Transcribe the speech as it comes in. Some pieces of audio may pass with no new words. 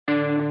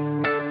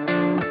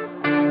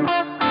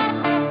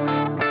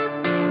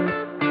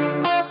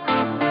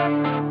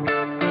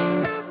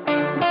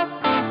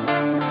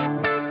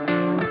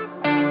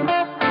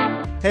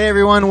Hey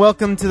everyone,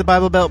 welcome to the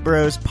Bible Belt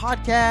Bros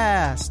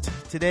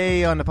podcast.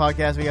 Today on the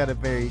podcast we got a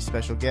very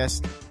special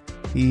guest.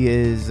 He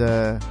is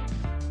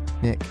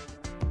Nick.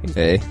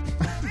 Hey.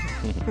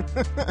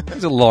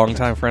 He's a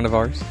longtime friend of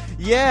ours.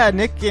 Yeah,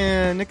 Nick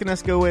and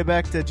us go way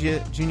back to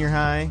junior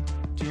high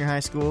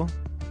school.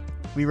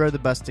 We rode the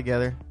bus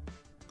together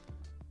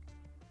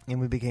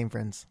and we became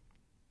friends.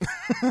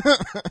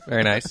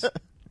 Very nice.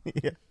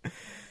 Yeah.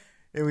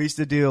 And we used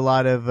to do a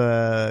lot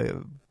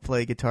of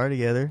play guitar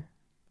together.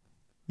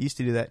 You used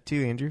to do that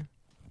too, Andrew.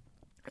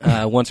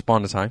 Once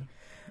upon a time.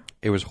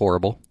 It was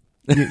horrible.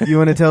 You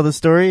want to tell the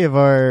story of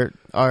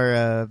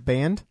our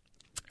band?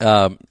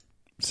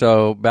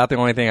 So about the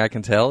only thing I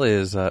can tell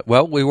is,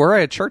 we were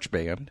a church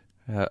band.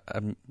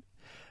 I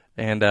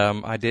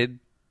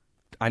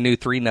knew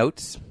three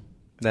notes.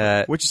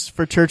 Which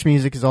for church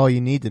music is all you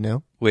need to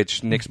know.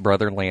 Which Nick's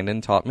brother Landon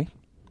taught me.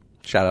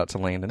 Shout out to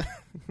Landon.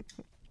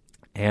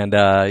 And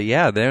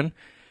then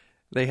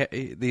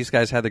these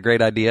guys had the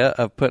great idea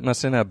of putting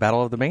us in a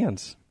battle of the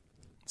bands.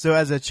 So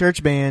as a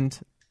church band,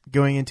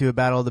 going into a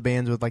battle of the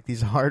bands with like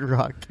these hard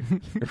rock,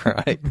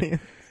 right?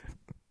 bands.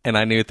 And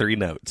I knew three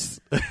notes.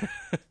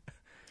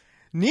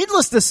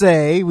 Needless to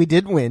say, we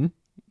did win.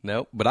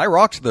 Nope, but I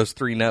rocked those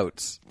three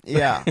notes.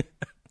 Yeah,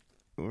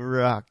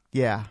 rock.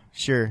 Yeah,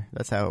 sure,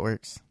 that's how it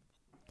works.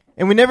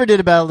 And we never did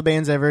a battle of the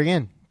bands ever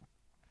again.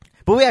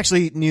 But we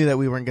actually knew that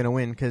we weren't going to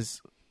win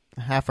because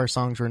half our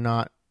songs were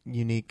not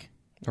unique.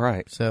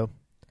 Right. So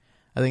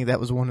I think that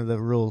was one of the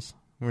rules.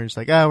 We were just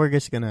like, we're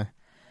just going to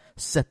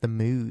set the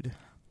mood.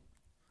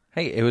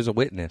 Hey, it was a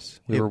witness.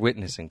 We were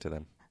witnessing to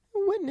them.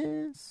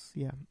 Witness.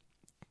 Yeah.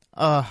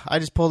 I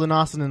just pulled an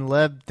Austin and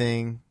Leb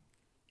thing.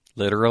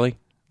 Literally?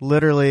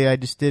 Literally, I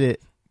just did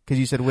it because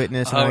you said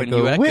witness. And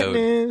you echoed.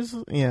 Witness.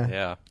 Yeah.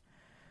 Yeah.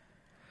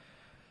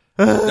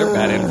 They're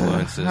bad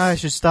influences. I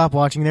should stop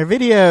watching their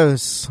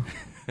videos.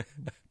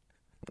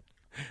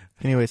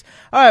 Anyways.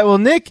 All right, well,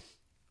 Nick,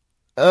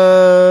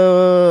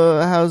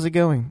 how's it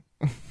going?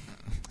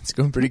 It's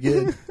going pretty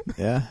good.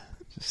 Yeah.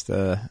 Just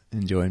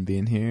enjoying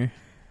being here.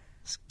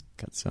 Just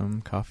got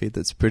some coffee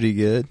that's pretty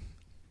good.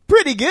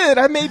 Pretty good.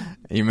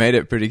 You made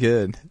it pretty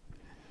good.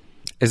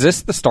 Is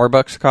this the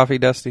Starbucks coffee,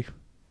 Dusty?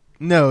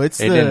 No, it's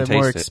didn't the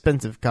more taste it.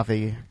 expensive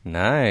coffee.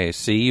 Nice.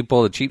 See, you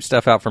pull the cheap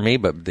stuff out for me,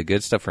 but the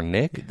good stuff for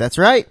Nick? That's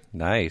right.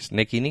 Nice.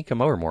 Nick, you need to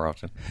come over more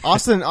often.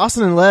 Austin and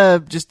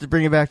Leb, just to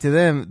bring it back to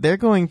them, they're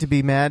going to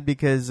be mad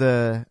because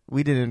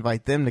we didn't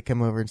invite them to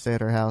come over and stay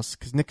at our house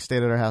because Nick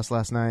stayed at our house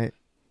last night.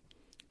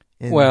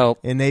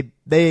 And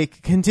they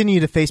continue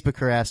to Facebook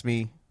harass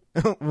me.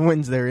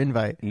 When's their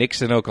invite?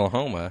 Nick's in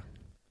Oklahoma.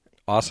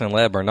 Austin and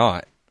Leb are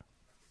not.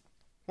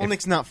 Well,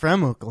 Nick's not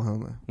from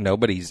Oklahoma.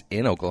 Nobody's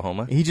in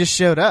Oklahoma. He just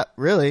showed up,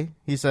 really.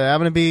 He said,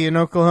 I'm going to be in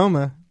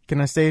Oklahoma. Can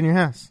I stay in your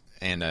house?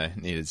 And I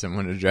needed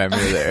someone to drive me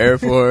to the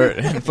airport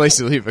and a place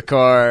to leave a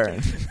car.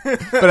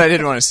 But I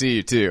didn't want to see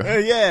you, too.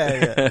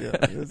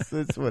 Yeah.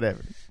 It's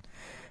whatever.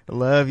 I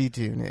love you,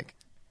 too, Nick.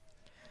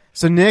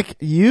 So, Nick,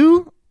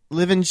 you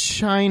live in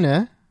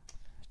China.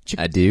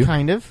 I do.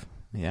 Kind of.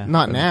 Yeah.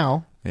 Not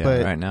now. Yeah,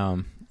 but right now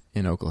I'm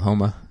in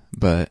Oklahoma,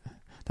 but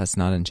that's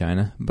not in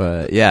China.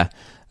 But, yeah.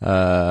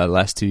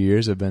 Last 2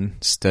 years I've been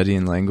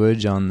studying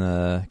language on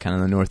the kind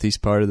of the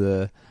northeast part of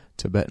the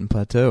Tibetan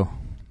Plateau.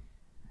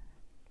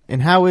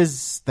 And how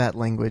is that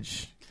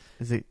language?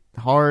 Is it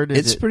hard?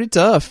 It's pretty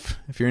tough.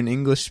 If you're an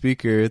English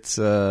speaker, it's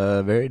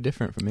very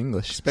different from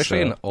English.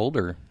 Especially an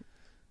older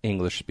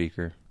English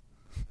speaker.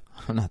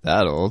 I'm not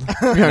that old.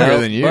 I'm younger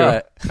than you.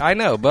 But, I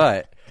know,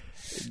 but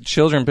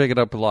children pick it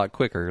up a lot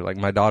quicker. Like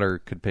my daughter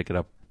could pick it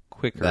up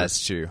quicker.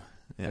 That's true.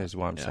 Yeah. Is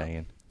what I'm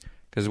saying.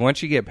 Because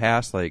once you get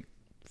past like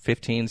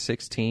 15,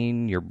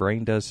 16, your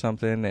brain does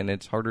something, and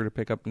it's harder to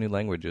pick up new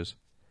languages.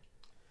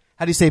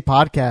 How do you say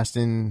podcast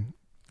in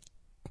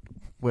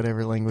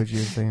whatever language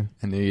you're saying?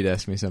 I knew you'd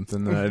ask me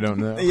something that I don't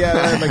know. Yeah,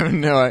 I have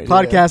no idea.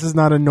 Podcast is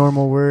not a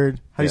normal word.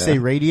 How do you say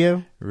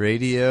radio?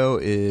 Radio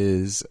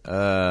is,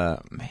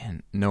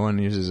 man, no one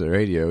uses a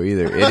radio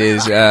either. It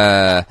is,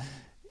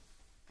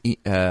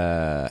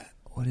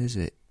 what is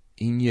it?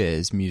 Inye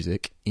is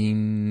music.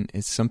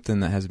 It's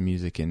something that has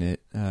music in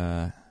it.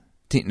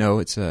 No,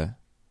 it's a...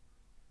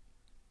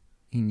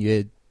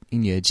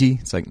 Inyeji.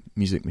 It's like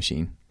music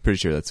machine. Pretty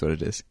sure that's what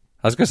it is.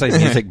 I was going to say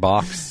music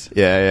box.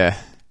 Yeah.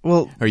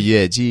 Well, or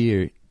yeji,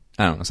 or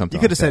I don't know, something.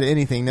 You could have like said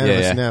anything. None of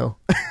us know.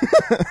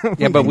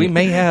 Yeah, but we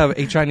may have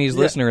a Chinese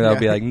listener that'll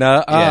be like,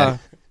 nah.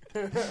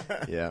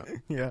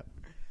 Yeah.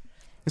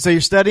 So you're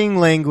studying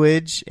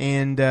language,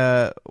 and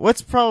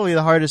what's probably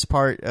the hardest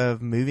part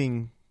of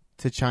moving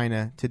to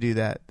China to do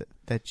that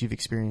you've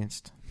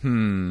experienced?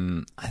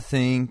 I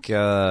think.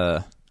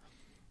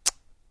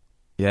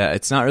 Yeah,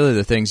 it's not really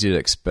the things you'd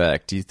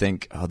expect. You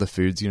think, the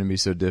food's going to be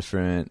so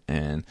different.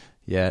 And,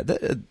 yeah,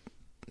 that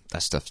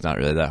stuff's not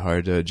really that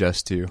hard to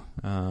adjust to.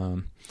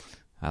 I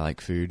like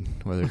food,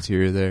 whether it's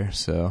here or there.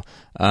 So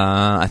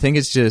I think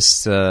it's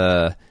just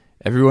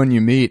everyone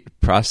you meet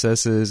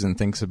processes and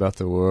thinks about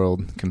the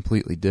world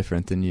completely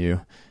different than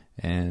you.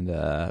 And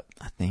I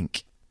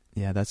think,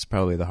 that's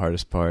probably the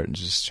hardest part,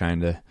 just trying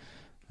to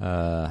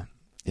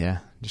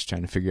just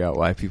trying to figure out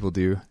why people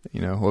do,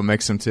 what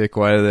makes them tick,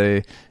 why do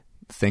they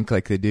think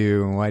like they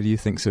do, and why do you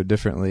think so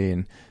differently?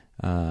 And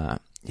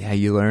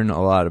you learn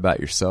a lot about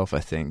yourself, I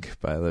think,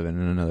 by living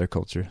in another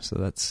culture. So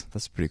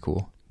that's pretty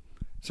cool.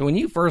 So when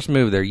you first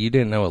moved there, you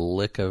didn't know a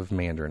lick of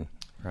Mandarin,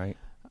 right?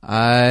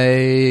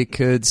 I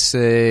could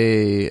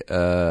say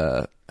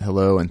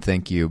hello and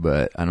thank you,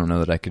 but I don't know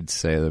that I could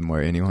say them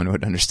where anyone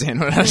would understand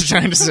what I was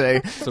trying to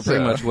say. So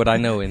pretty much what I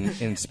know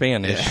in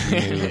Spanish.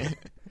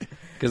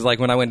 Because like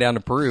when I went down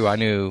to Peru, I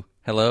knew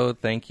hello,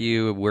 thank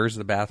you, where's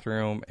the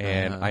bathroom,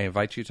 and I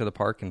invite you to the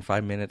park in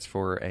 5 minutes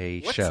for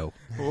a show.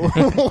 What?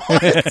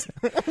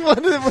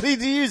 What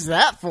did you use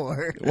that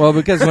for? Well,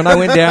 because when I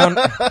went down,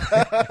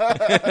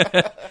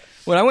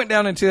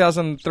 in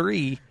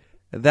 2003,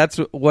 that's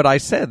what I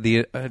said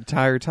the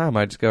entire time.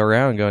 I'd just go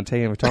around and go and tell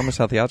you, Thomas,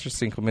 hacia otros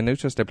 5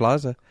 minutos de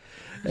plaza.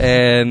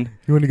 And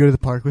you want to go to the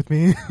park with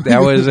me?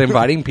 That was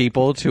inviting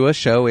people to a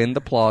show in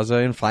the plaza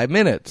in 5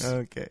 minutes.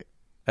 Okay.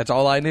 That's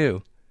all I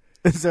knew.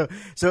 So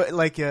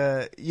like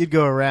you'd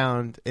go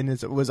around and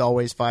it was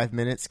always 5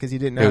 minutes because you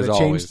didn't know how to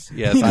change. Always,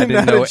 yes, I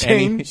didn't know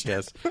any.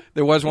 Yes,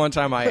 there was one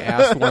time I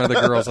asked one of the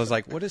girls. I was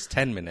like, "What is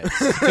 10 minutes?"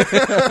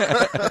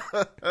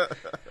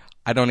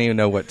 I don't even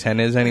know what 10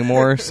 is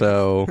anymore.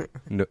 So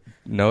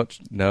no.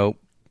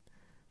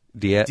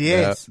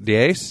 Diez.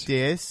 Diez.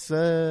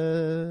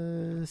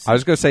 I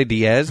was going to say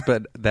Diaz,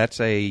 but that's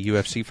a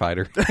UFC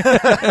fighter.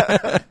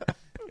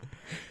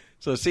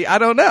 So see, I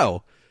don't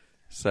know.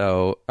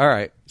 So, all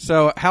right.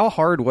 So, how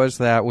hard was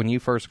that when you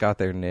first got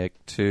there, Nick,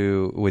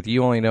 with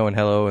you only knowing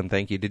hello and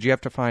thank you? Did you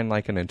have to find,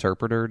 like, an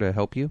interpreter to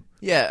help you?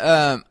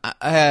 Yeah,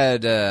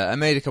 I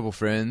made a couple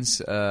friends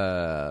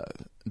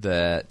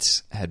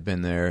that had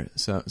been there,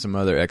 some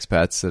other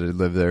expats that had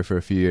lived there for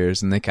a few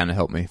years, and they kind of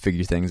helped me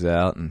figure things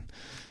out and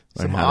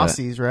learn how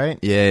Aussies, right?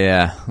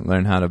 Yeah.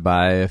 Learn how to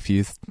buy a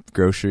few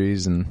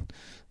groceries and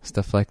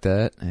stuff like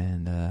that,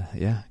 and,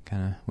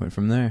 kind of went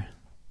from there.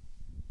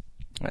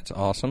 That's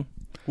awesome.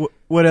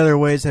 What other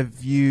ways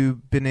have you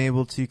been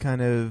able to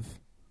kind of,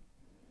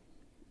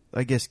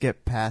 I guess,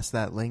 get past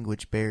that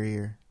language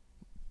barrier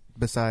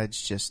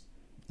besides just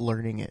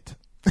learning it?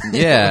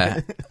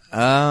 Yeah.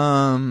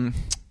 I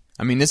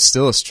mean, it's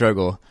still a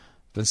struggle.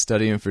 Been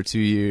studying for 2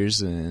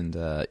 years, and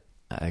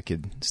I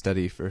could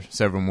study for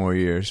several more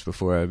years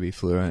before I'd be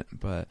fluent.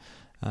 But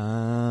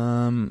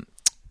I've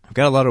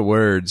got a lot of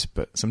words,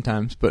 but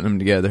sometimes putting them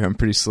together, I'm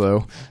pretty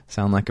slow.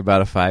 Sound like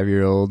about a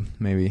 5-year-old,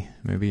 maybe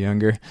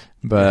younger.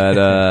 But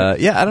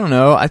I don't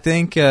know. I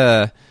think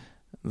the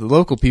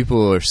local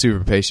people are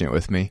super patient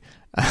with me.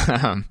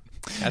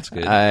 That's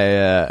good.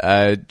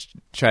 I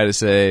try to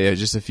say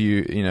just a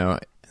few,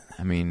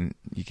 I mean,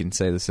 you can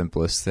say the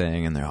simplest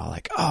thing, and they're all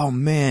like, "Oh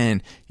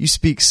man, you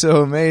speak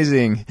so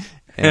amazing,"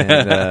 and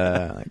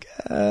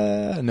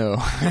no,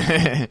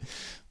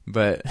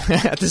 but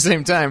at the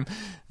same time,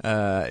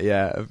 well,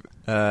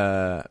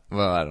 I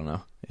don't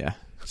know, yeah.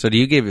 So, do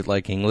you give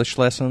like English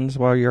lessons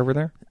while you're over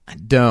there? I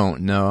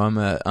don't. No, I'm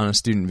on a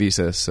student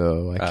visa,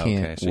 so I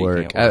can't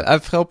work.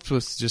 I've helped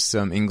with just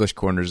some English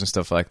corners and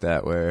stuff like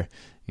that, where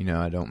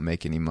I don't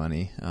make any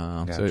money,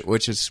 gotcha.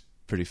 Which is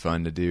pretty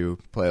fun to do.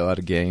 Play a lot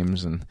of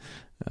games, and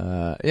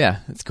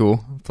it's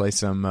cool. Play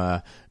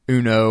some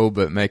Uno,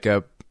 but make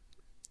up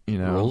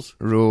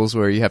rules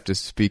where you have to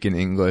speak in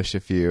English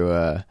if you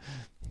I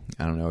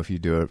don't know, if you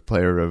do a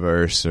player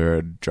reverse or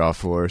a draw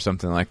four or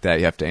something like that,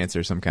 you have to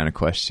answer some kind of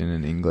question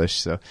in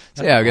English. So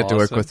I get to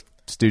work with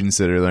students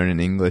that are learning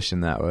English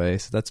in that way.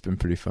 So that's been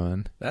pretty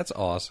fun. That's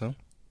awesome.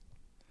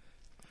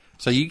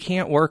 So you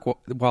can't work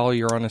while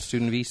you're on a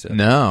student visa?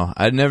 No,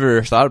 I'd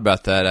never thought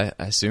about that.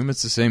 I assume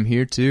it's the same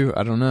here too.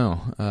 I don't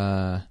know.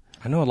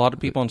 I know a lot of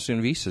people on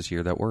student visas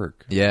here that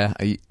work. Yeah.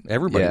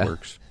 Everybody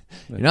works.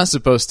 You're not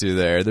supposed to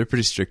there. They're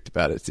pretty strict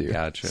about it too.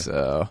 Gotcha.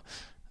 So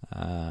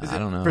I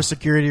don't know. For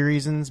security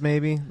reasons,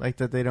 maybe? Like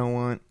that they don't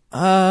want...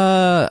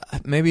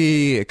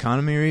 maybe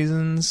economy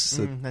reasons.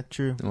 That's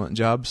true. They want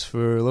jobs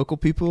for local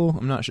people.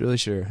 I'm not really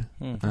sure.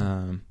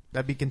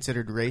 That'd be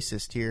considered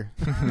racist here.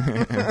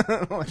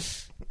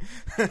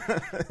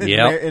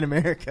 In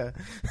America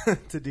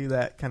to do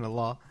that kind of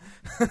law.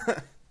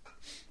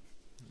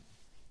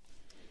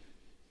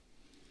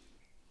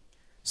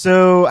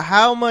 So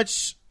how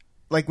much,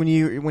 like when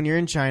you're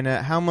in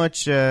China, how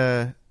much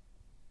do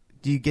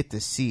you get to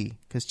see?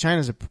 Because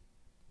China's a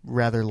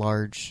rather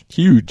large,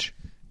 huge.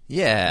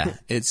 Yeah,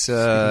 it's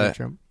I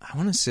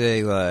want to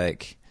say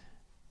like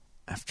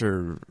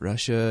after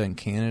Russia and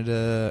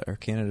Canada, or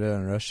Canada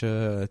and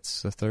Russia,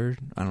 it's the third.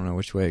 I don't know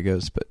which way it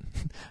goes, but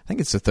I think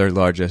it's the third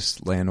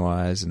largest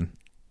land-wise, and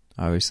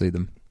obviously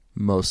the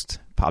most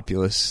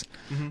populous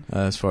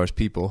as far as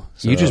people.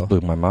 So, you just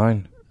blew my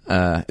mind.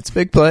 It's a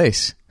big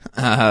place.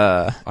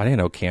 I didn't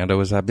know Canada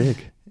was that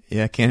big.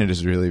 Yeah,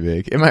 Canada's really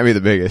big. It might be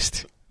the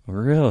biggest.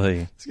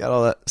 Really? It's got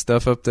all that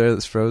stuff up there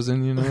that's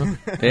frozen,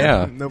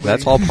 Yeah,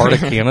 that's all part of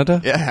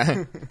Canada?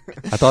 Yeah.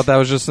 I thought that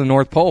was just the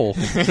North Pole.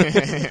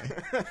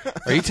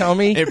 Are you telling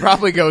me? It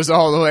probably goes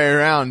all the way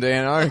around to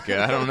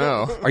Antarctica. I don't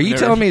know. Are you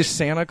telling me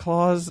Santa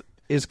Claus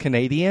is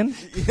Canadian?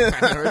 I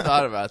never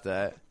thought about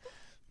that.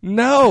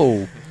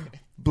 No.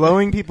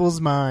 Blowing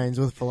people's minds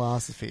with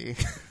philosophy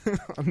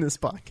on this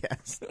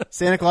podcast.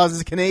 Santa Claus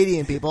is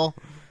Canadian, people.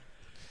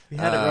 We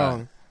had it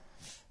wrong.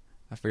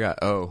 I forgot.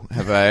 Oh,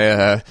 have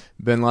I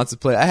been lots of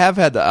places? I have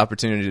had the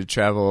opportunity to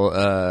travel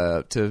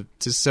to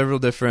several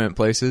different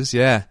places.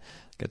 Yeah,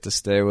 got to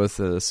stay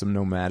with some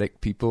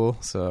nomadic people,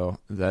 so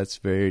that's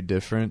very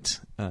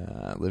different.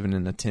 Living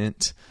in a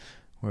tent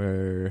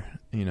where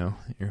you're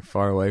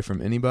far away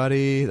from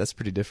anybody. That's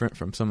pretty different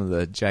from some of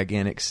the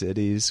gigantic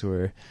cities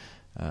where,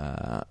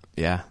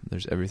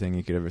 there's everything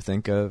you could ever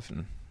think of.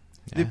 And,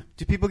 yeah.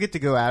 Do people get to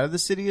go out of the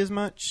city as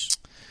much,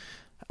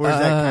 or is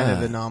that kind of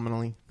an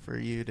anomaly for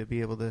you to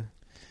be able to?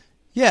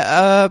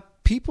 Yeah,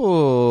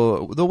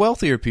 the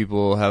wealthier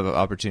people have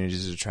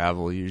opportunities to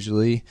travel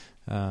usually.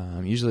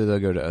 Usually they'll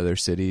go to other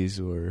cities,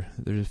 or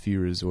there's a few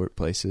resort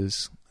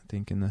places, I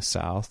think in the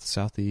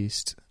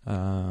southeast.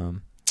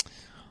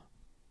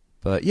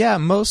 But yeah,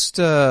 most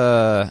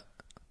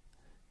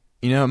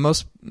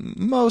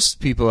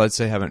people I'd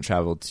say haven't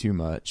traveled too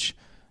much.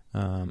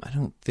 I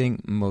don't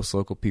think most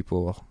local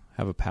people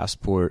have a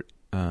passport.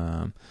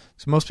 So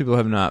most people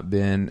have not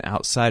been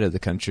outside of the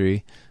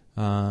country.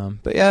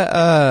 But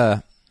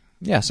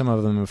some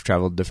of them have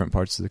traveled different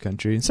parts of the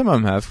country, and some of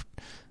them have.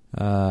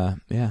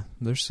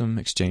 There's some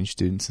exchange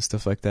students and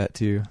stuff like that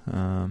too.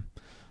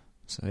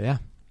 So yeah.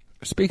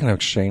 Speaking of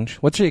exchange,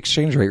 what's the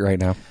exchange rate right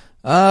now?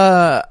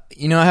 I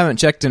haven't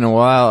checked in a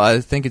while. I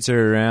think it's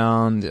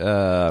around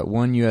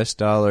 $1 US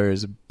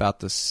is about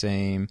the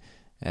same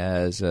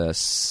as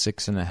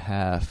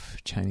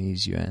 6.5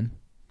 Chinese yuan.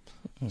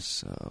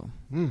 So,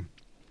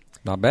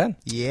 not bad.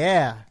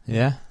 Yeah.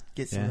 Yeah.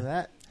 Get some of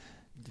that.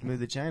 Move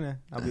to China.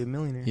 I'll be a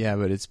millionaire. Yeah,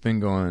 but it's been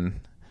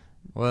going,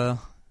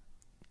 well,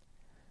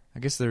 I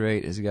guess the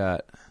rate has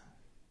got,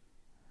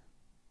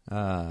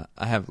 I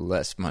have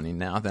less money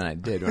now than I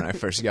did when I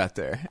first got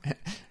there.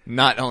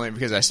 Not only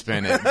because I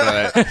spent it,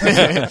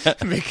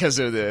 but because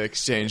of the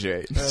exchange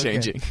rate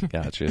changing.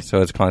 Gotcha.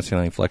 So it's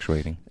constantly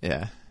fluctuating.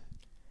 Yeah.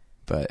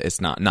 But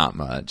it's not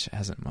much. It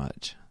hasn't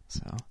much.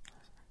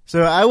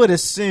 So I would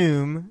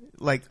assume,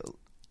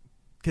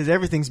 because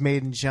everything's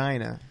made in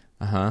China,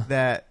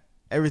 that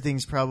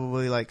everything's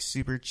probably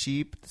super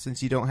cheap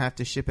since you don't have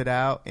to ship it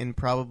out, and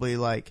probably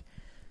you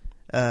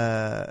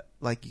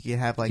can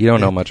have you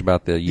don't know much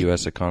about the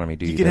U.S. economy,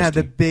 do you? You can have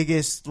the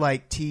biggest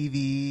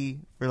TV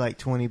for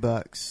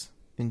 $20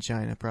 in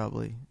China,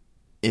 probably.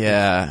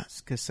 Yeah,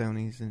 because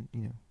Sony's and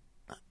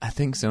I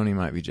think Sony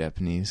might be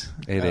Japanese.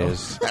 It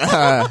is.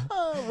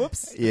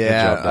 Whoops.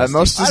 Yeah,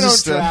 most of I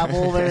don't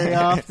travel very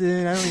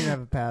often. I don't even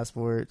have a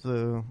passport,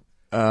 so.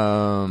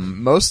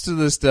 Most of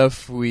the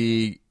stuff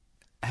we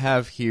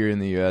have here in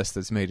the U.S.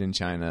 that's made in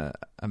China,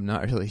 I've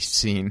not really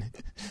seen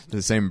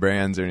the same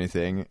brands or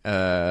anything.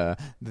 They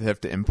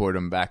have to import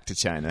them back to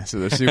China, so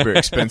they're super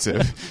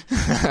expensive.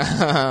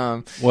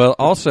 Well,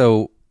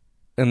 also,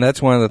 and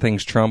that's one of the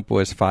things Trump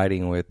was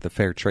fighting with the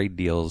fair trade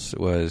deals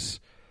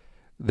was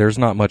there's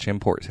not much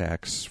import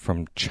tax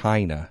from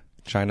China.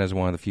 China is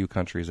one of the few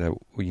countries that,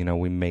 we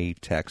may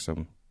tax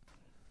them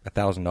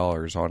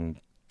 $1,000 on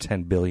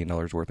 $10 billion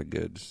worth of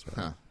goods. So.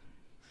 Huh.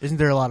 Isn't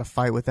there a lot of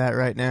fight with that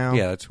right now?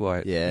 Yeah, that's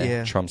why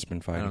Trump's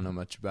been fighting. I don't know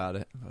much about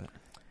it, but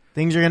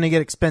things are going to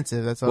get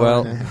expensive. That's all.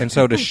 Well, and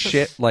so to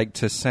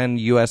send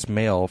U.S.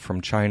 mail from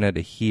China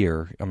to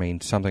here,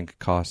 something could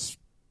cost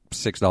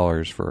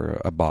 $6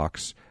 for a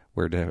box,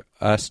 where to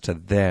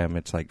them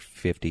it's like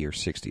 $50 or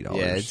 $60.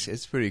 Yeah,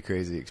 it's pretty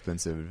crazy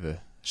expensive to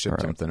ship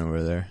something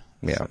over there.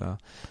 Yeah,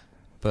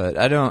 but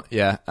I don't.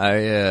 Yeah,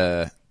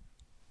 I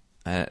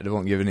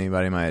won't give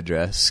anybody my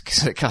address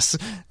because it costs,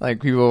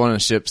 people want to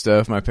ship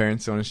stuff. My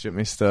parents want to ship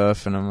me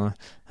stuff, and I'm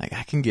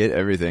I can get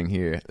everything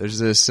here. There's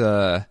this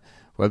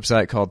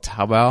website called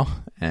Taobao,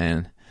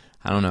 and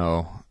I don't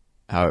know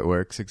how it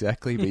works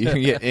exactly, but you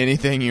can get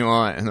anything you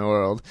want in the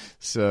world.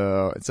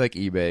 So it's like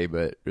eBay,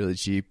 but really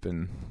cheap,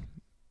 and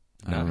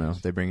I don't know.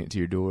 They bring it to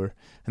your door.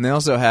 And they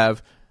also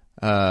have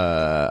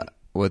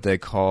what they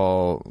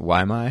call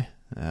Waimai.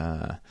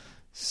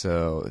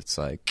 So it's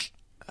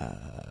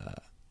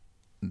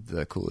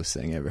the coolest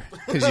thing ever,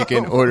 because you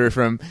can order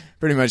from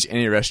pretty much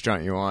any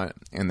restaurant you want,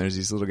 and there's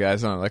these little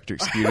guys on electric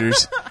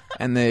scooters,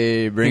 and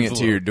they bring it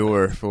to your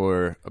door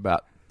for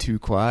about 2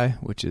 kwai,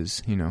 which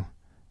is,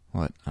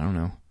 what, I don't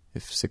know,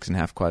 if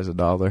 6.5 kwai is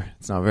 $1,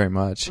 it's not very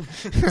much.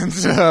 And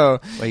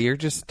so, well, you're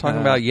just talking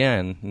about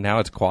yen. Now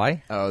it's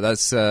kwai. Oh,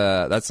 that's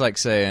like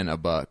saying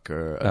 $1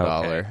 or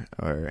 $1,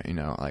 or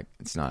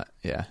it's not.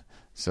 Yeah.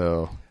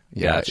 So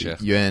yeah, gotcha.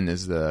 Yuan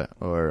is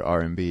or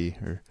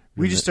RMB or.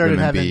 We just started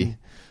having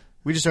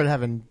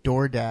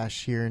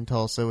DoorDash here in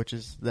Tulsa, which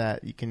is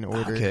that you can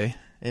order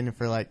and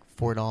for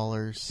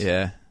 $4.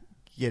 Yeah.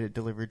 Get it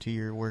delivered to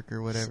your work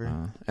or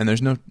whatever. And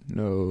there's no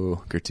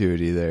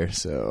gratuity there,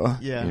 so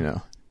yeah.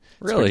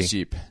 It's pretty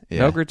cheap.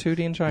 Yeah. No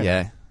gratuity in China.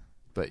 Yeah.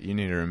 But you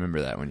need to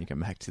remember that when you come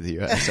back to the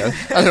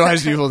U.S.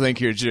 Otherwise, people think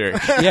you're a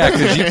jerk. Yeah,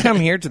 because you come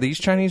here to these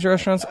Chinese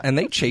restaurants, and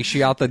they chase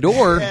you out the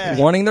door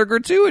wanting their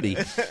gratuity.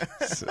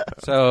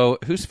 So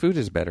whose food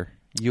is better,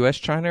 U.S.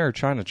 China or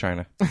China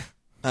China?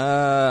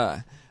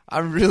 I I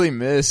really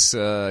miss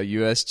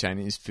U.S.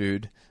 Chinese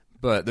food,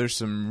 but there's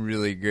some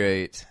really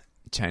great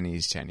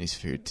Chinese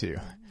food too.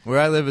 Where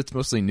I live, it's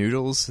mostly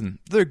noodles, and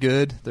they're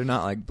good. They're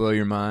not like blow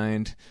your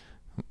mind,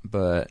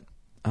 but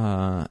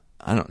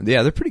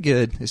they're pretty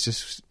good. It's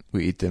just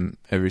we eat them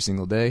every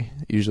single day,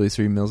 usually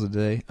 3 meals a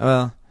day.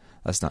 Well,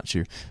 that's not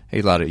true. I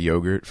eat a lot of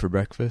yogurt for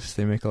breakfast.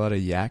 They make a lot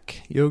of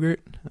yak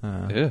yogurt.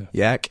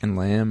 Yak and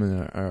lamb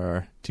are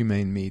our 2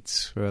 main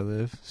meats where I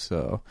live.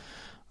 So,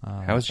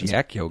 how's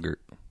yak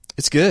yogurt?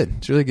 It's good.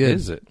 It's really good.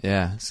 Is it?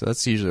 Yeah. So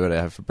that's usually what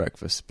I have for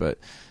breakfast. But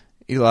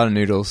eat a lot of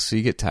noodles, so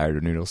you get tired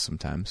of noodles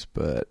sometimes.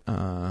 But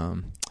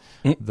the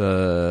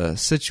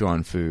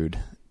Sichuan food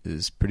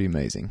is pretty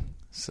amazing.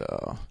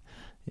 So,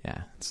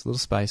 yeah, it's a little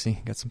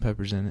spicy. Got some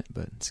peppers in it,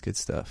 but it's good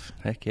stuff.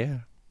 Heck yeah.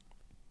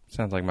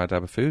 Sounds like my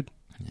type of food.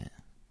 Yeah.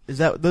 Is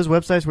that those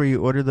websites where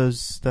you order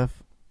those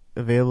stuff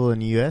available in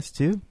the U.S.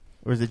 too?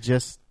 Or is it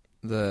just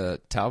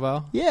the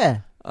Taobao? Yeah.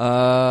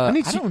 I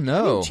don't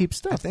know. I need cheap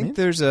stuff. I think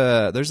there's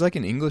like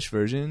an English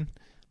version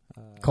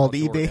called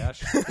eBay.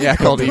 Yeah,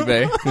 called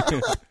eBay.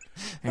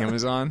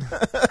 Amazon.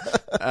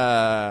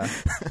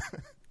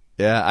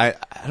 Yeah,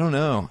 I don't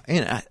know.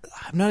 And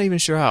I'm not even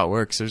sure how it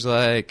works. There's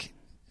like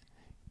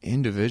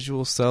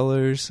individual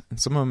sellers, and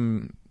some of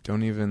them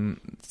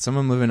some of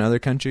them live in other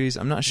countries.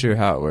 I'm not sure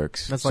how it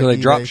works. That's so like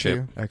they eBay drop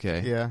ship. too.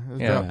 Okay.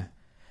 Yeah.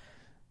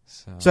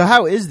 So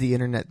how is the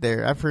internet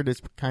there? I've heard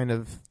it's kind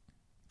of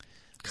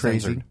crazy.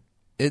 Censored.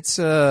 It's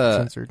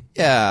Censored.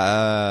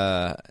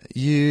 Yeah,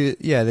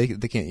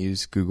 they can't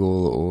use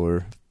Google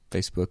or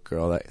Facebook or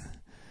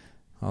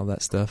all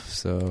that stuff.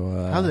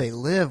 So how do they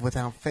live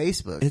without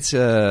Facebook? It's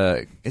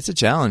a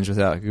challenge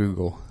without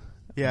Google.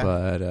 Yeah.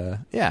 But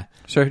yeah.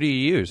 So who do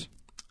you use?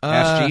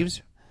 Ask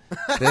Jeeves?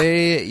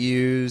 They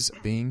use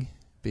Bing.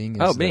 Bing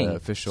is Bing. the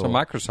official. So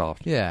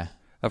Microsoft. Yeah.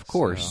 Of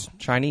course. So.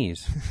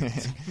 Chinese.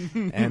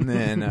 And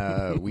then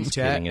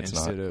WeChat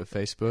instead of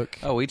Facebook.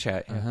 Oh,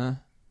 WeChat. Yeah. Uh-huh.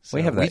 So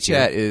we have that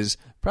WeChat here. is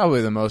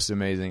probably the most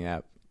amazing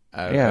app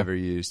I've ever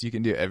used. You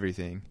can do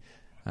everything.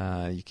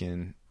 You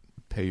can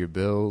pay your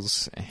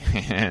bills,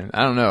 and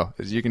I don't know.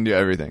 You can do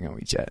everything on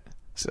WeChat.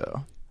 So,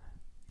 I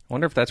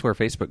wonder if that's where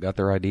Facebook got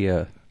their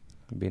idea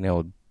of being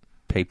able to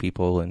pay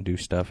people and do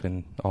stuff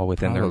and all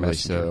within their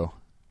messenger. So,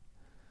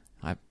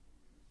 I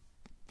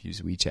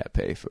use WeChat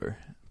Pay for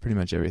pretty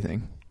much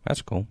everything.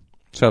 That's cool.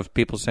 So if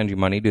people send you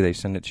money, do they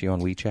send it to you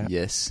on WeChat?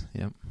 Yes.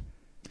 Yep.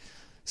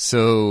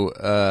 So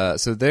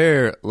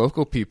they're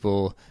local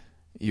people.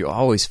 You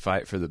always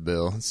fight for the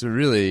bill. It's a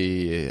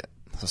really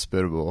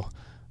hospitable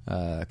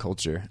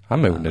culture.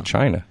 I'm moving to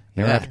China.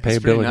 Never have to pay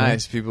a bill again.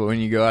 Nice people. When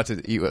you go out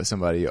to eat with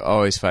somebody, you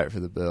always fight for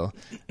the bill.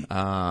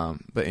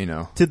 But you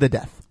know, to the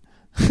death.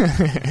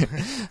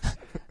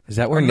 Is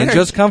that where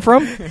ninjas come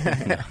from?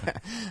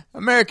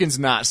 Americans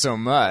not so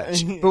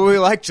much, but we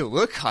like to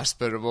look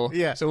hospitable.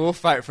 Yeah. So we'll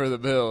fight for the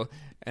bill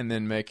and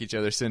then make each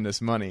other send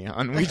us money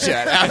on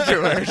WeChat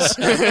afterwards.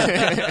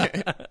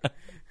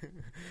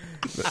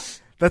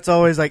 That's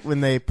always like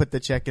when they put the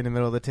check in the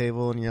middle of the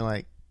table and you're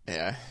like,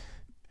 yeah,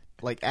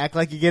 like act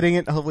like you're getting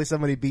it. Hopefully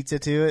somebody beats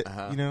it to it.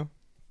 Uh-huh. You know,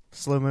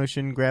 slow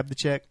motion, grab the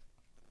check.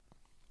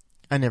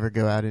 I never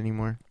go out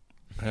anymore.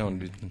 I don't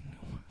do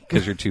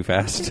because you're too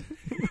fast.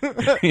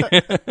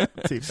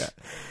 Too fast.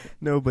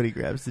 Nobody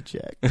grabs the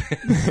check.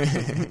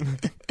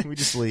 We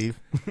just leave.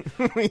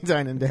 We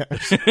dine and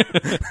dash. Is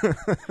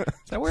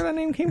that where that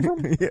name came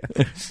from? Yeah.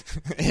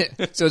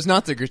 So it's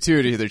not the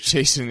gratuity they're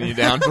chasing you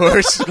down for,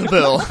 it's the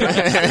bill.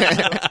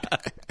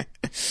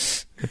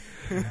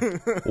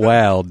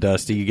 Wow,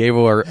 Dusty, you gave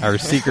our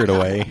secret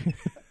away.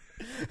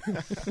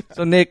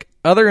 So, Nick,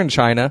 other than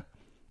China,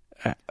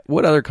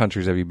 what other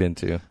countries have you been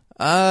to?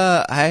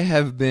 I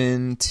have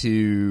been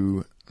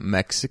to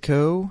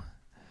Mexico,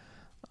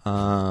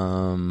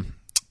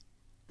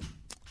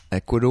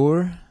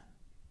 Ecuador,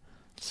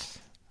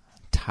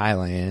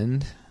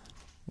 Thailand,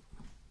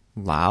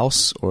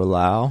 Laos or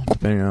Lao,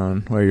 depending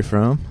on where you're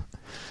from,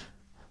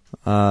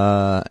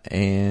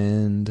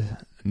 and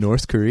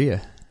North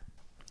Korea.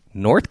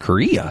 North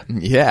Korea?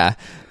 Yeah.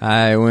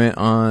 I went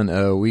on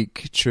a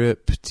week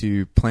trip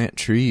to plant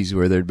trees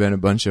where there'd been a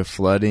bunch of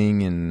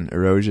flooding and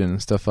erosion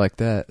and stuff like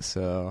that.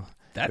 So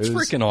that's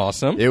freaking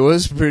awesome. It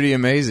was pretty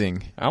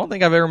amazing. I don't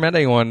think I've ever met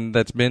anyone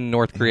that's been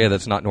North Korea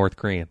that's not North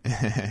Korean.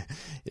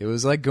 It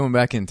was like going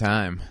back in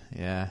time.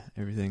 Yeah,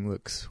 everything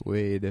looks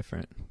way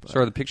different.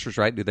 So are the pictures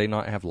right? Do they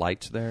not have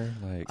lights there?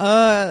 Like,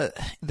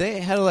 they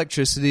had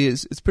electricity.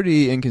 It's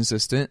pretty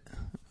inconsistent.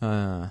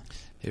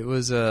 It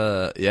was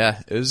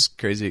it was a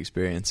crazy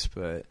experience,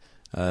 but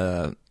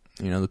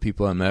the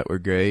people I met were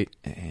great,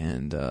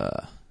 and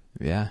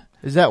yeah.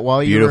 Is that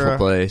while you beautiful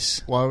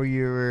place? While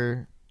you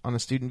were on a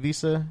student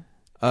visa?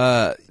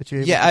 Yeah,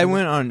 I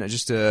went on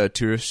just a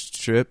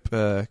tourist trip,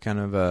 kind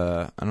of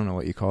I don't know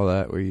what you call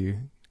that, where you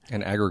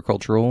an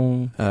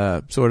agricultural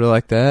sort of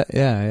like that.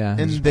 Yeah.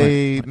 And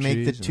they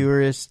make the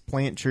tourists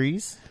plant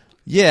trees?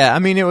 Yeah, I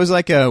mean it was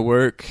like a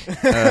work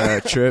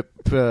trip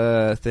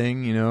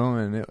thing,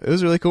 and it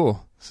was really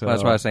cool. So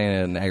that's why I was saying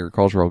an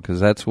agricultural, because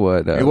that's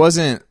what it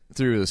wasn't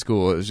through the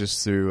school. It was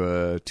just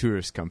through a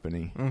tourist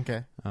company.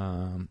 Okay.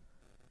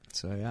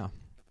 So yeah,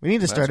 we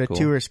need to start a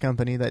tourist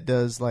company that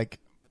does like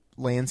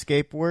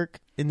landscape work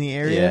in the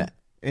area. Yeah.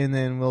 And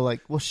then we'll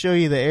show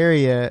you the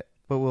area,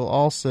 but we'll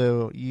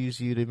also use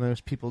you to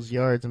most people's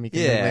yards, and we can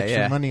make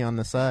extra money on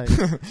the side.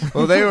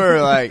 Well, they were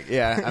like,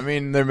 I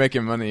mean, they're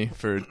making money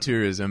for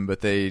tourism,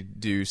 but they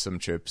do some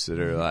trips that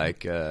are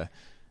like,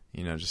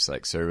 just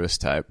like service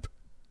type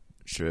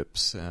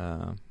trips.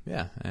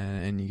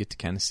 And you get to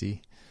kind of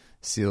see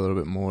a little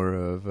bit more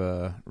of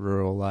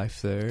rural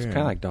life there. It's kind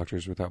of like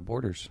Doctors Without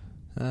Borders.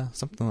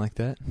 Something like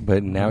that.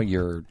 But now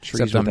you're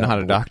trees Except I'm not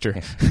a doctor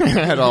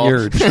at all.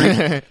 You're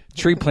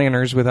tree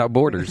planters without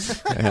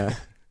borders. Yeah.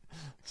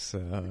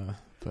 So,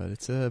 but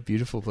it's a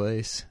beautiful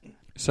place.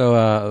 So,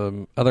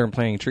 other than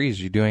planting trees,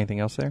 did you do anything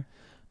else there?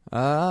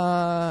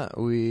 Did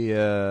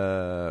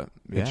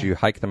you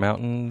hike the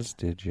mountains?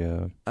 Did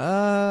you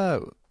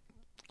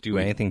do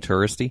anything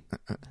touristy?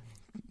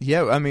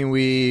 Yeah, I mean,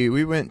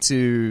 we went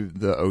to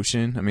the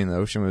ocean. I mean, the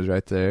ocean was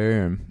right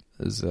there, and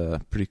it was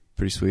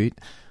pretty sweet.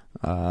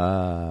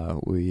 Our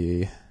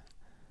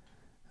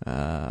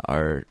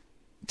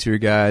tour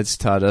guides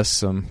taught us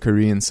some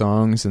Korean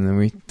songs, and then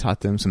we taught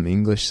them some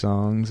English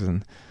songs,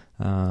 and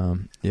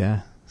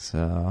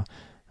so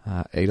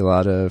ate a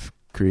lot of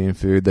Korean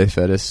food. They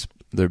fed us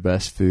their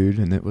best food,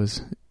 and it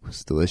was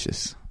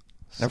delicious.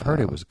 I've heard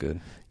it was good.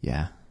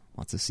 Yeah,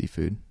 lots of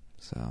seafood.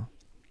 So,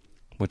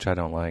 which I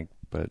don't like,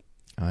 but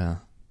yeah.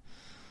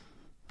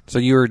 So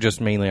you were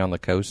just mainly on the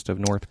coast of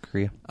North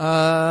Korea?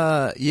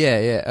 Yeah.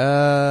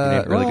 You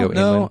didn't really go inland?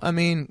 No, I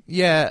mean,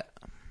 yeah.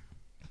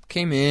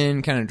 Came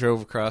in, kind of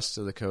drove across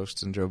to the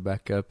coast and drove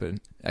back up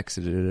and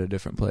exited at a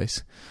different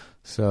place.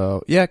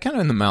 So, yeah, kind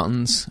of in the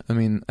mountains. I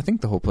mean, I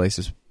think the whole place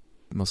is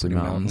mostly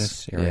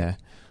mountains. Yeah.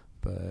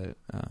 But it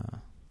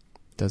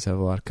does have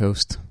a lot of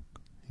coast.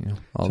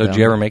 So did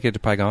you ever make it to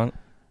Saigon?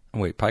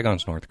 Wait,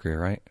 Saigon's North Korea,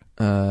 right?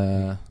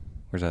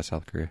 Where's that,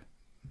 South Korea?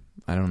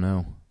 I don't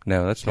know.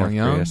 No, that's Pyongyang?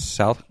 North Korea.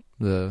 South?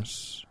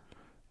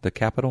 The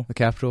capital? The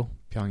capital,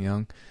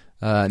 Pyongyang.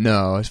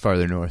 No, it's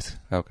farther north.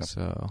 Okay.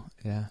 So,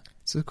 yeah.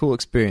 It's a cool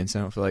experience. I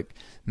don't feel like,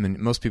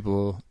 most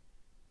people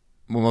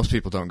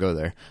don't go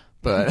there.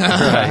 But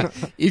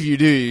if you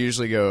do, you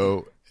usually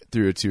go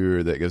through a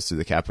tour that goes through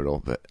the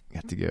capital, but you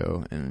have to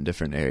go in a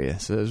different area.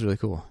 So it was really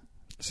cool.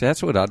 See,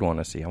 that's what I'd want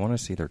to see. I want to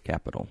see their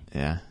capital.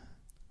 Yeah.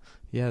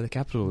 Yeah, the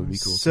capital would be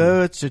cool. So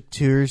too. It's a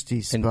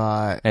touristy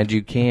spot. And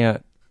you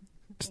can't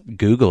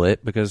Google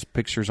it because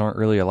pictures aren't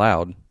really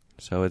allowed.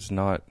 So it's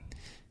not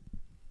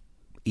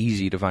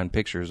easy to find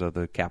pictures of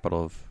the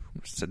capital of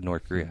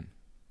North Korea.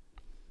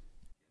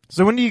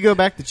 So when do you go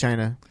back to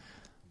China?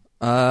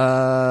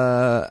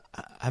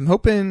 I'm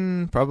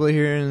hoping probably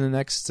here in the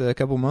next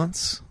couple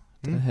months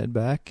to head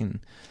back and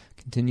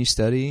continue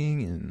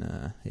studying,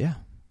 and yeah.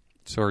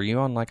 So are you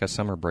on like a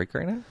summer break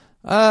right now?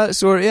 Yeah.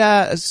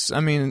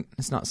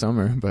 It's not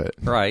summer, but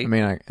right. I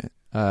mean,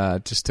 I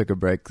just took a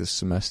break this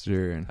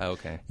semester, and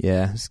okay.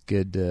 Yeah, it's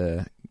good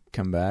to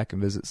come back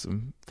and visit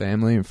some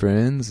family and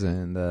friends,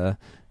 and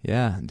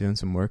doing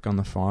some work on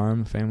the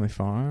farm, family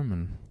farm,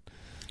 and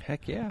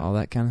heck yeah, all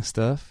that kind of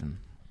stuff, and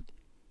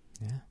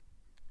yeah.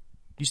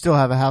 You still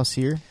have a house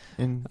here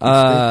in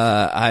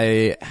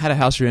I had a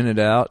house rented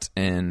out,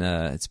 and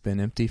it's been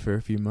empty for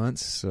a few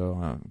months, so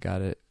I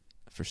got it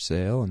for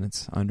sale, and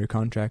it's under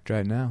contract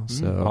right now.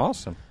 So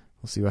awesome.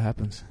 We'll see what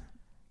happens.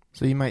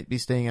 So you might be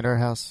staying at our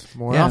house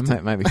more often.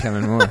 Yeah, might be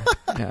coming more.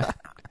 Yeah.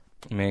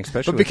 I mean,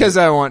 especially but because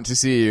I want to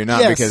see you,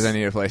 not because I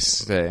need a place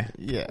to stay.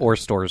 Yeah. Or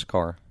store his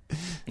car.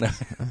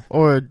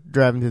 Or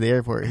driving to the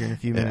airport here in a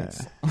few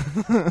minutes.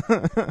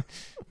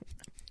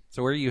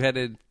 So where are you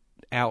headed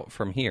out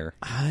from here?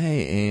 I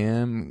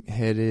am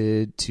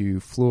headed to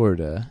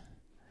Florida.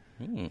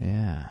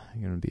 Yeah,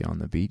 I'm going to be on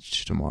the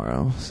beach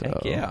tomorrow. So,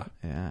 heck yeah.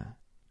 Yeah.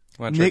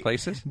 Want to trade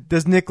places?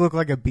 Does Nick look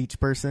like a beach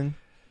person?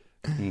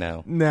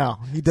 No. No,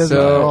 he doesn't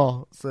at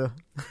all. So,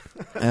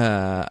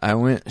 I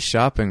went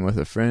shopping with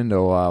a friend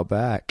a while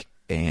back,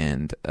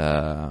 and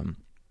for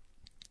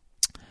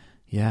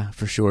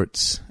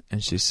shorts,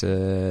 and she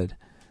said,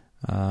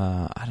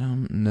 I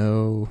don't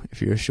know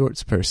if you're a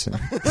shorts person.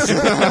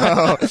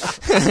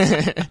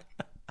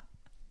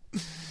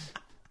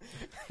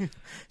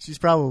 She's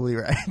probably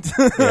right.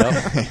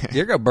 Yep.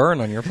 You're going to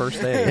burn on your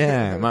first day.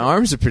 Yeah, my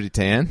arms are pretty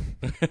tan.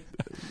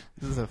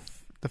 This is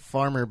the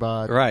farmer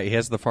bod. Right, he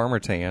has the farmer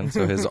tan,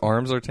 so his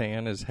arms are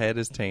tan, his head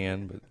is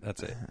tan, but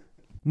that's it.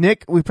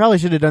 Nick, we probably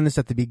should have done this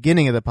at the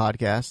beginning of the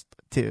podcast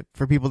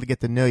for people to get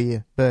to know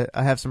you, but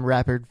I have some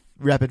rapid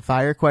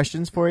fire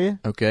questions for you.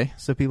 Okay.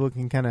 So people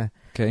can kind of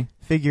Okay.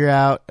 figure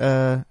out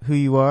who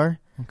you are.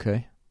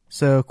 Okay.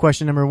 So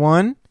question number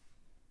 1,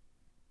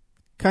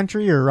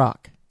 country or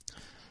rock?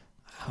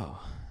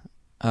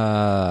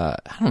 I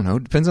don't know.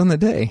 Depends on the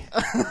day.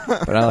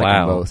 But I like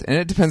them both. And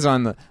it depends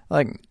on the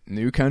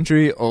new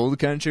country, old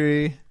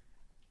country.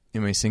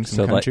 You may sing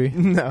some country?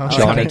 No.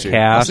 Johnny Cash.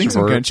 I'll sing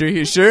some country.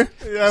 You sure?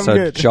 Yeah, I'm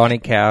good. Johnny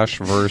Cash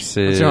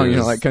versus... What's wrong? You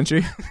don't like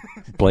country?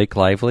 Blake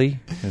Lively?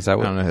 Is that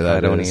what? I don't know who that is. I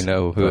don't even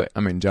know who...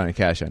 But, Johnny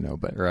Cash I know,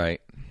 but... Right.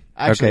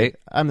 Actually, okay.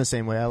 I'm the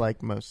same way. I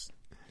like most.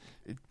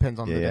 It depends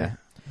on the day.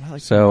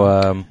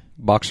 So,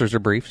 boxers or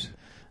briefs?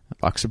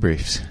 Boxer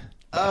briefs.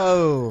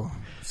 Oh,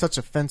 such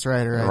a fence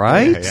rider.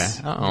 Right? Yeah.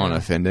 I don't want to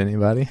offend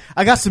anybody.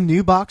 I got some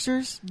new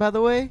boxers, by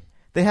the way.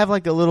 They have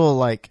like a little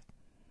like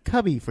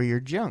cubby for your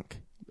junk.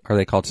 Are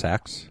they called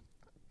sacks?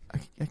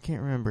 I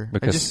can't remember.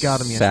 Because I just got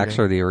them yesterday. sacks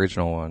are the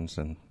original ones,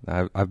 and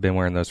I've been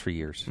wearing those for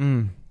years.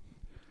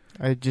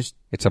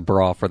 It's a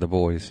bra for the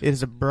boys. It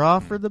is a bra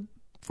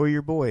for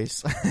your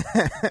boys.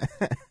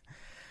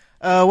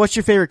 What's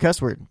your favorite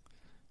cuss word?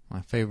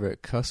 My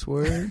favorite cuss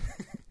word?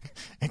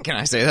 Can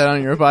I say that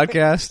on your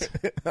podcast?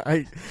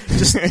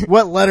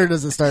 What letter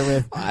does it start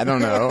with? I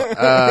don't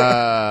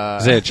know.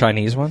 Is it a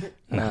Chinese one?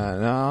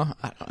 No,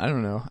 I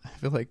don't know. I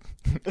feel like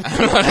I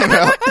don't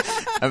know.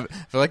 I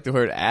feel like the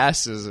word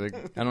ass is I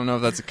don't know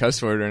if that's a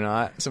cuss word or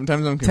not.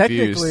 Sometimes I'm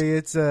confused. Technically,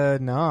 it's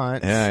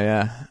not.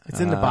 Yeah. It's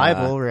in the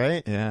Bible,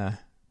 right? Yeah.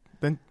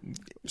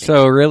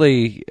 So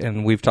really,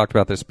 and we've talked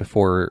about this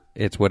before,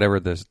 it's whatever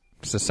the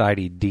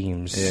society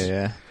deems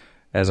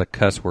as a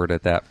cuss word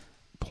at that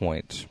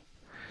point.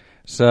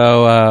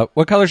 So,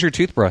 what color's your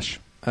toothbrush?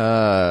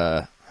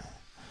 Well,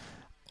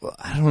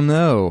 I don't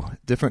know.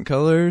 Different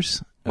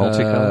colors.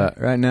 Multicolor?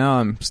 Right now,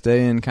 I'm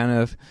staying kind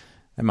of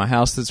at my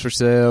house that's for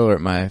sale, or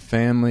at my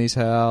family's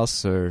house,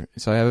 so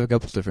I have a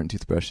couple different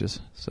toothbrushes.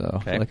 So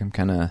I feel like I'm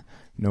kind of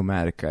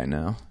nomadic right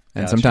now,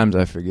 and sometimes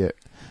I forget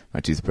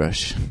my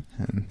toothbrush,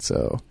 and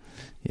so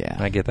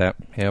I get that.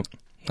 Yep.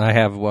 I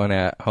have one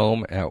at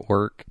home, at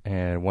work,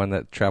 and one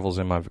that travels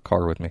in my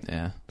car with me.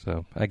 Yeah.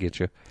 So I get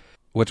you.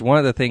 What's one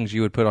of the things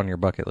you would put on your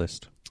bucket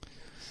list?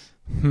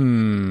 I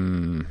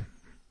don't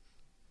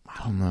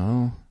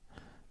know.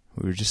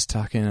 I was just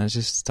talking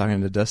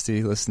to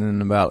Dusty, listening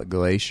about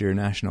Glacier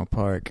National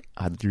Park.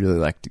 I'd really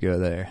like to go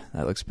there.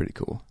 That looks pretty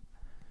cool.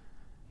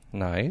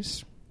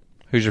 Nice.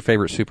 Who's your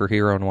favorite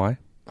superhero and why?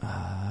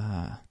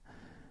 I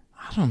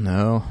don't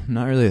know. I'm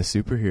not really a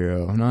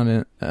superhero. I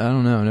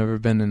don't know. I've never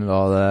been into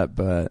all that,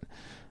 but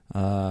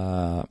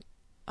I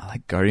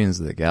like Guardians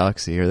of the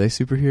Galaxy. Are they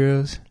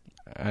superheroes?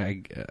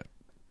 I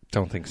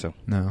don't think so.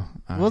 No.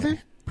 Okay. Well,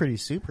 they're pretty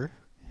super.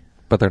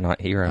 But they're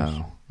not heroes.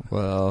 Oh.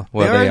 Well,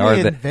 they are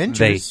in the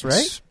Avengers,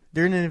 right?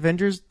 They're in an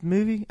Avengers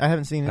movie. I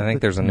haven't seen it. I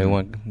think there's a new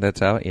one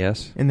that's out.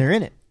 Yes, and they're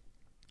in it.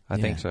 I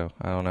think so.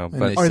 I don't know, and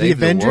but they save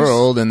the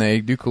world and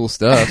they do cool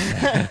stuff,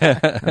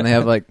 and they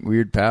have like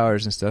weird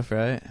powers and stuff,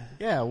 right?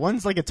 Yeah,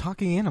 one's like a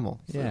talking animal.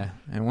 So. Yeah,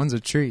 and one's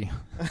a tree.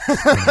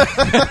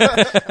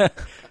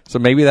 So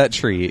maybe that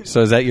tree.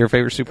 So is that your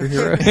favorite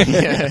superhero?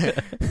 Yeah.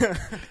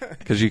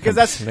 Because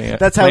that's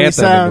how he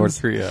sounds.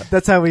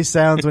 That's how he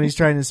sounds when he's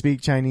trying to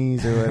speak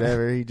Chinese or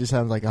whatever. He just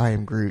sounds like I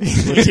am Groot.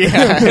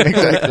 Yeah,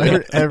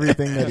 exactly.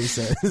 Everything that he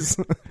says.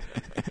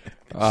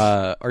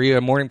 Are you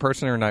a morning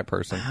person or a night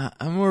person?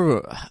 I'm more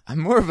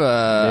of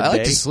a. I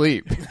like to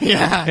sleep.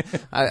 Yeah,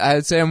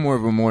 I'd say I'm more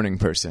of a morning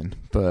person,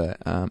 but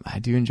I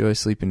do enjoy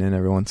sleeping in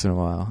every once in a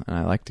while, and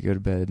I like to go to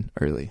bed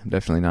early. I'm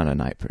definitely not a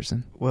night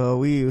person. Well,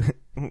 we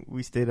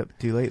stayed up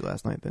too late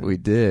last night. Then we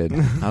did.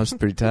 I was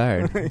pretty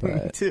tired.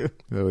 Me too.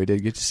 But we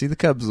did get to see the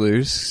Cubs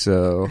lose,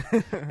 so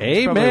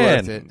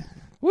amen.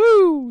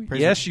 Woo!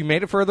 Yes, you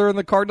made it further in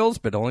the Cardinals,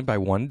 but only by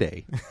one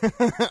day.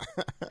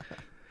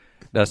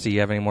 Dusty, you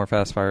have any more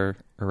fast fire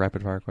or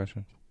rapid fire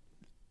questions?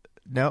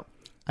 Nope.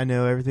 I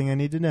know everything I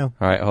need to know.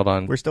 All right, hold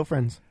on. We're still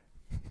friends.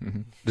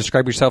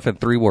 Describe yourself in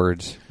 3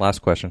 words.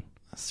 Last question.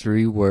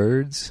 3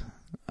 words?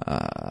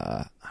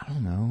 I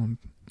don't know.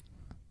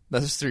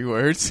 That's 3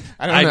 words?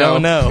 I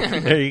don't know.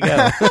 There you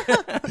go.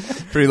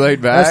 Pretty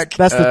laid back.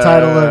 That's the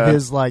title of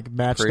his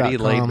Match.com. Pretty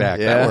laid back.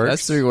 Yeah, that works.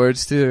 That's 3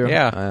 words too.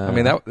 Yeah. I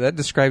mean, that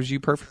describes you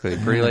perfectly.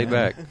 Pretty laid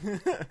back.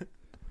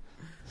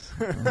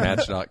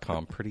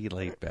 Match.com. Pretty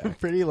laid back.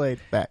 Pretty laid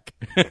back.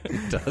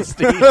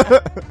 Dusty.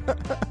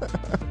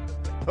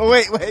 Oh,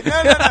 wait.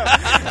 No.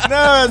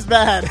 No, that's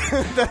bad.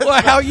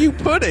 Well, how you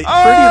put it.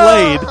 Pretty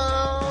laid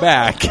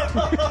back.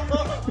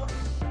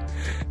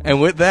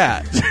 And with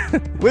that.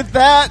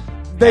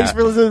 Thanks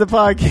for listening to the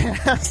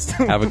podcast.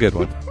 Have a good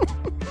one.